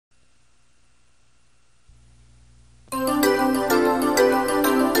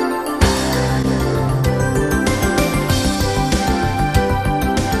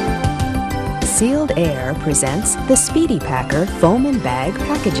Air presents the SpeedyPacker Foam and Bag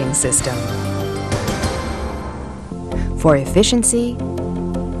Packaging System. For efficiency,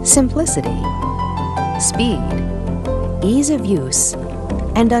 simplicity, speed, ease of use,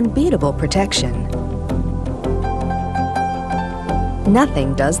 and unbeatable protection,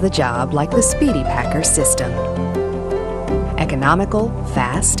 nothing does the job like the SpeedyPacker system. Economical,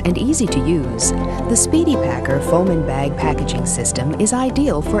 fast, and easy to use, the SpeedyPacker Foam and Bag Packaging System is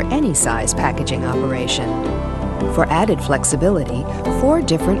ideal for any size packaging operation. For added flexibility, 4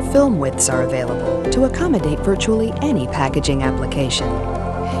 different film widths are available to accommodate virtually any packaging application.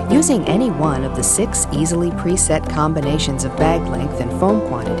 Using any one of the 6 easily preset combinations of bag length and foam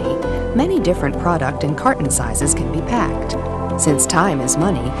quantity, many different product and carton sizes can be packed. Since time is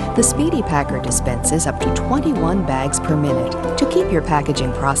money, the SpeedyPacker dispenses up to 21 bags per minute to keep your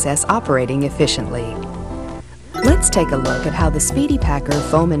packaging process operating efficiently. Let's take a look at how the SpeedyPacker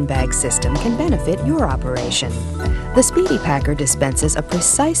Foam and Bag System can benefit your operation. The SpeedyPacker dispenses a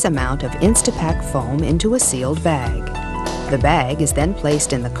precise amount of Instapak foam into a sealed bag. The bag is then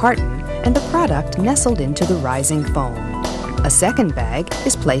placed in the carton and the product nestled into the rising foam. A second bag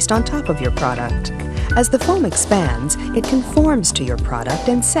is placed on top of your product. As the foam expands, it conforms to your product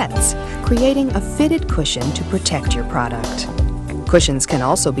and sets, creating a fitted cushion to protect your product. Cushions can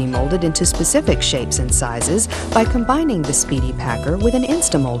also be molded into specific shapes and sizes by combining the SpeedyPacker with an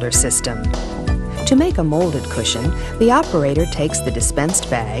Instamolder system. To make a molded cushion, the operator takes the dispensed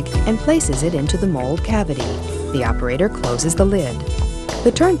bag and places it into the mold cavity. The operator closes the lid.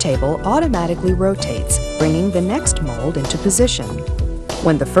 The turntable automatically rotates, bringing the next mold into position.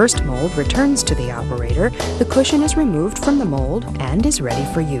 When the first mold returns to the operator, the cushion is removed from the mold and is ready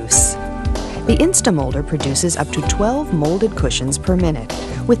for use. The Instamolder produces up to 12 molded cushions per minute,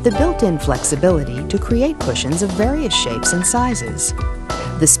 with the built-in flexibility to create cushions of various shapes and sizes.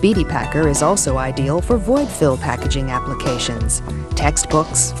 The SpeedyPacker is also ideal for void-fill packaging applications.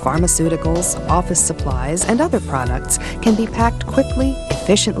 Textbooks, pharmaceuticals, office supplies, and other products can be packed quickly,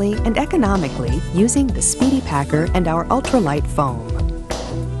 efficiently, and economically using the SpeedyPacker and our ultralight foam.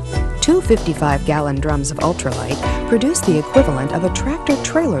 2 55-gallon drums of ultralight produce the equivalent of a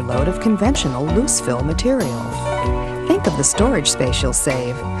tractor-trailer load of conventional loose-fill material. Think of the storage space you'll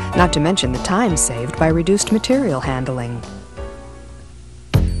save, not to mention the time saved by reduced material handling.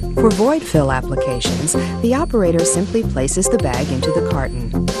 For void-fill applications, the operator simply places the bag into the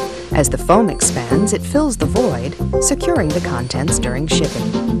carton. As the foam expands, it fills the void, securing the contents during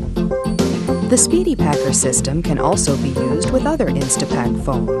shipping. The SpeedyPacker system can also be used with other Instapak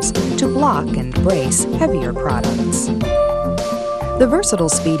foams to block and brace heavier products. The versatile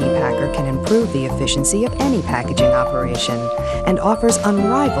SpeedyPacker can improve the efficiency of any packaging operation and offers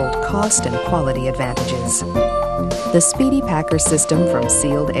unrivaled cost and quality advantages. The SpeedyPacker system from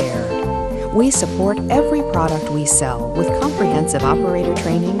Sealed Air. We support every product we sell with comprehensive operator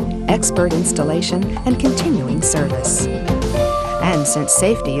training, expert installation, and continuing service. And since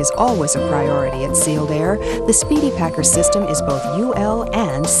safety is always a priority at Sealed Air, the SpeedyPacker system is both UL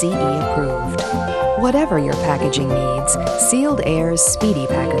and CE approved. Whatever your packaging needs, Sealed Air's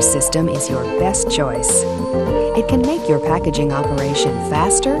SpeedyPacker system is your best choice. It can make your packaging operation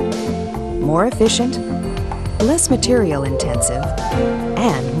faster, more efficient, less material intensive,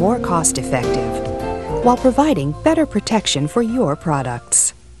 and more cost effective, while providing better protection for your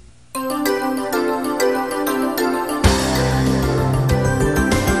products.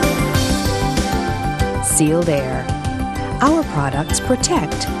 Sealed Air. Our products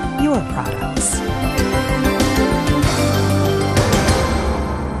protect your products.